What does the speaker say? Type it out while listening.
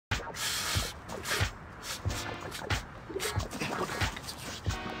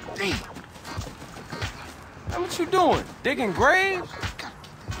you doing? Digging graves?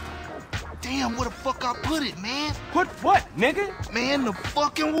 Damn, where the fuck I put it, man? Put what, nigga? Man, the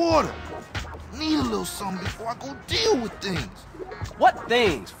fucking water. Need a little something before I go deal with things. What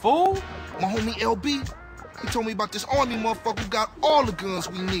things, fool? My homie LB, he told me about this army motherfucker who got all the guns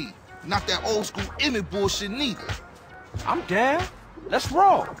we need. Not that old school Emmett bullshit neither. I'm down. Let's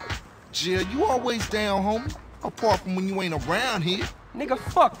roll. Jill, you always down, homie. Apart from when you ain't around here. Nigga,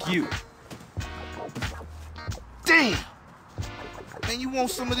 fuck you. Damn! Man, you want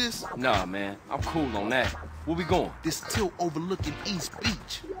some of this? Nah, man. I'm cool on that. Where we going? This tilt overlooking East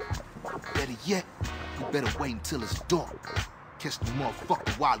Beach. Better yet, you better wait until it's dark. Catch the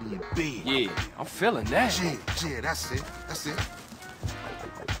motherfucker while he in bed. Yeah, I'm feeling that. Yeah, that's it. That's it.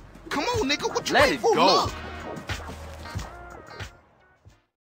 Come on, nigga. What you Let waiting it for? go. Look.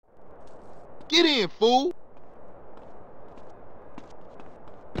 Get in, fool.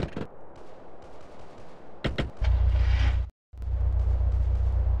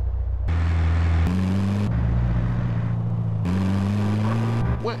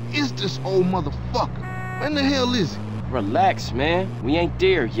 Where is this old motherfucker? When the hell is he? Relax, man. We ain't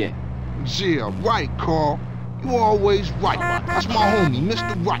there yet. Yeah, right, Carl. You always right. That's my homie,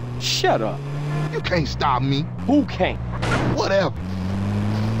 Mr. Right. Shut up. You can't stop me. Who can't? Whatever.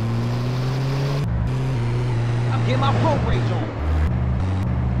 I'll get my pump rage on.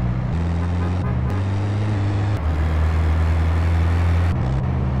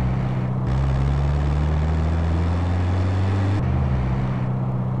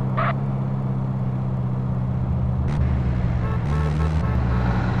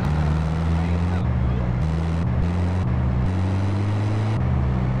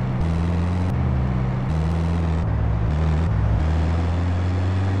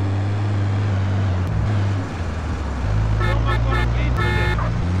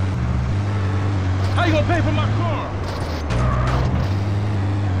 How you gonna pay for my car?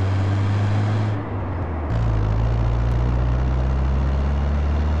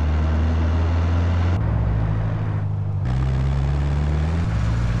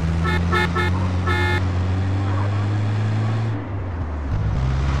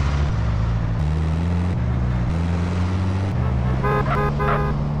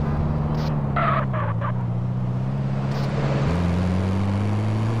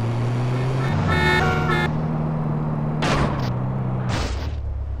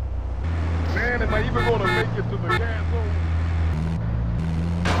 Am I even gonna make it to the gas zone?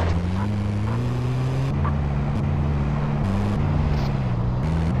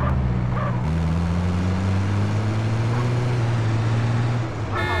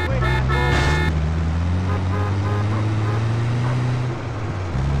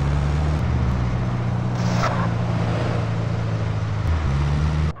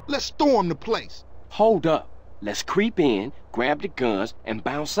 Let's storm the place. Hold up. Let's creep in, grab the guns, and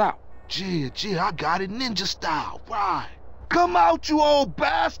bounce out. Yeah, I got it ninja style. Right. Come out, you old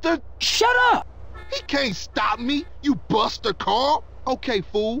bastard. Shut up! He can't stop me, you buster, Carl. Okay,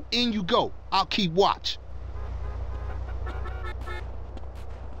 fool, in you go. I'll keep watch.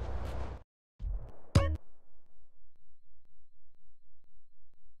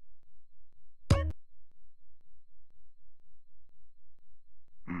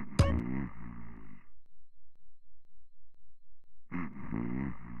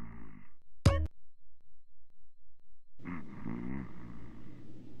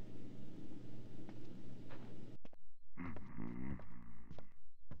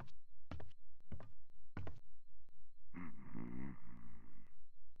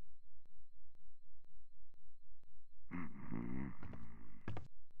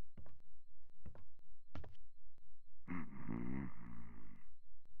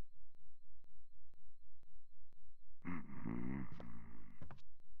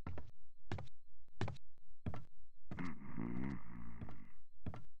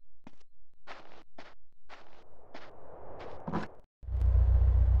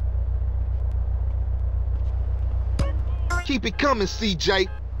 Keep it coming, CJ.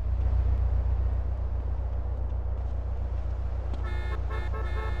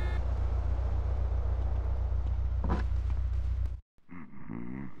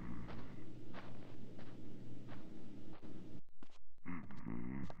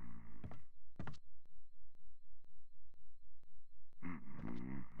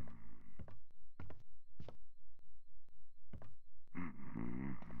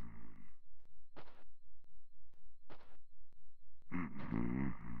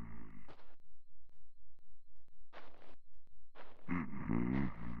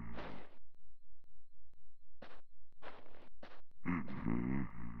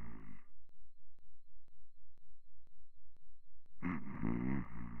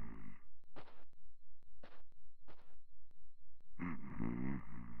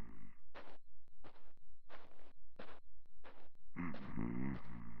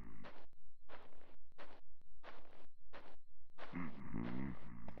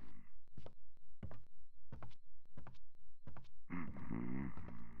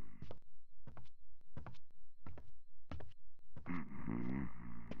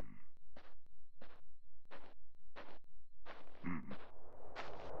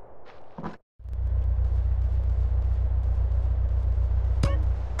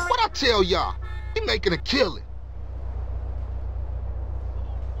 I tell y'all? He making a killing.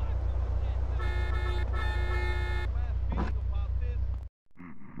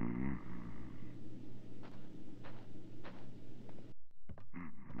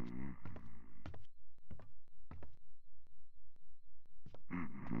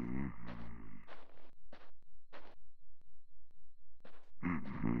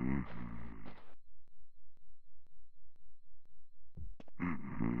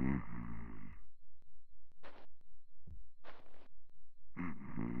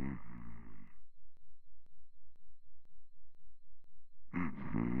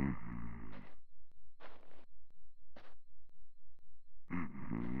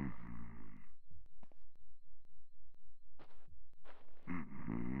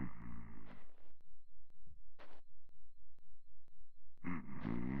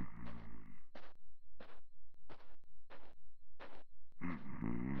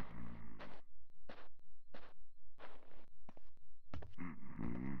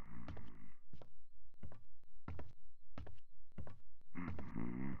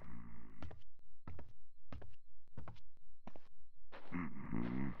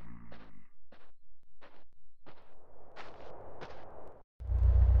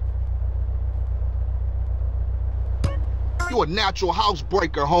 You a natural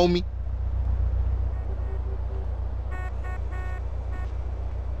housebreaker, homie.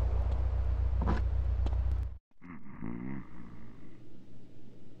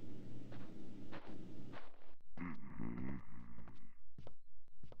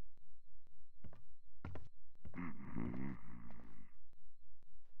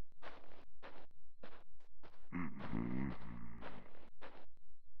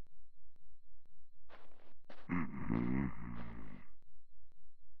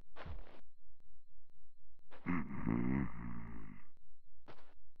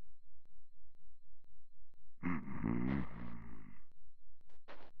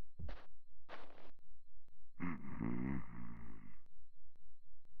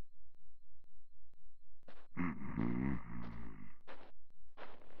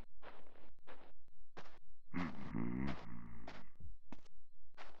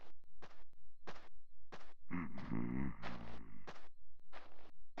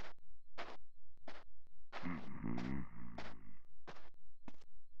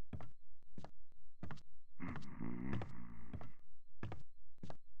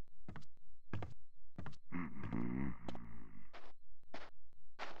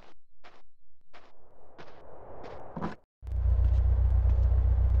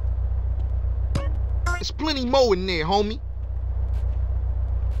 There's plenty more in there, homie.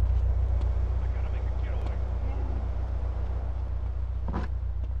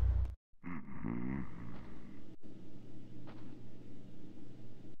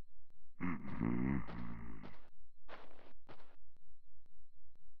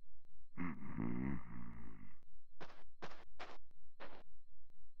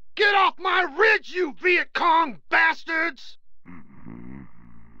 Get off my ridge, you Viet Cong bastards!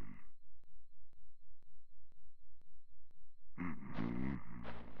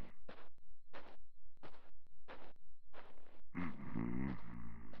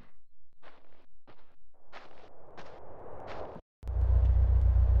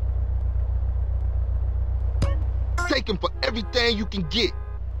 Take him for everything you can get.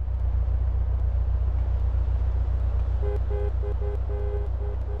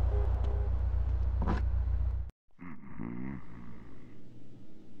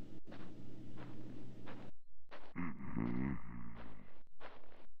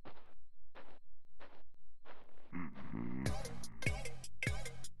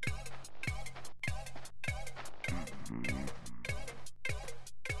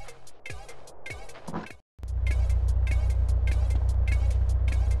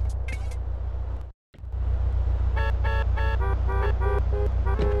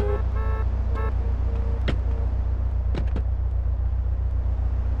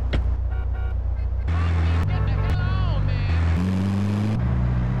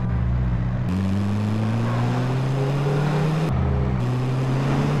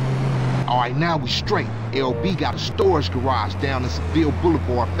 Alright, now we straight. LB got a storage garage down in Seville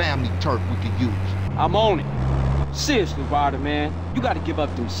Boulevard, family turf we could use. I'm on it. Seriously, Ryder, man. You gotta give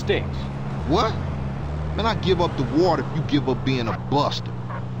up them sticks. What? Man, I give up the water if you give up being a buster.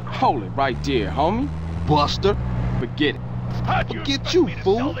 Hold it right there, homie. Buster? Forget it. Forget you,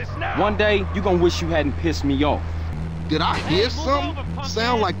 fool. One day, you gonna wish you hadn't pissed me off. Did I hear something?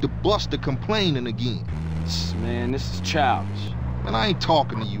 Sound like the buster complaining again. Man, this is childish. Man, I ain't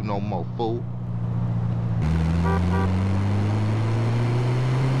talking to you no more, fool.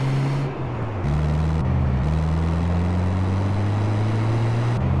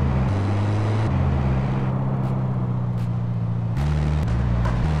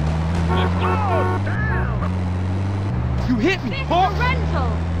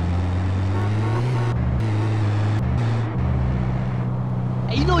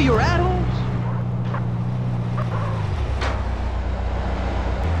 where you're at, Holmes?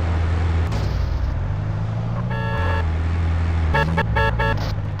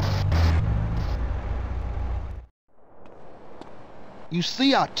 You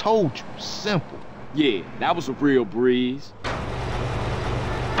see, I told you, simple. Yeah, that was a real breeze.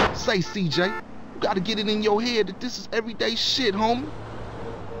 Say, CJ, you gotta get it in your head that this is everyday shit, homie.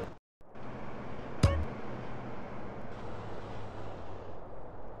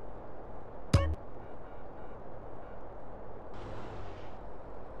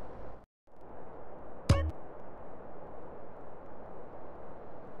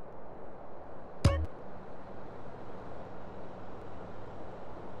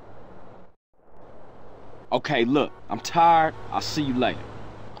 Okay, look, I'm tired. I'll see you later.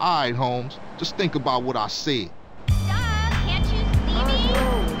 All right, Holmes, just think about what I said.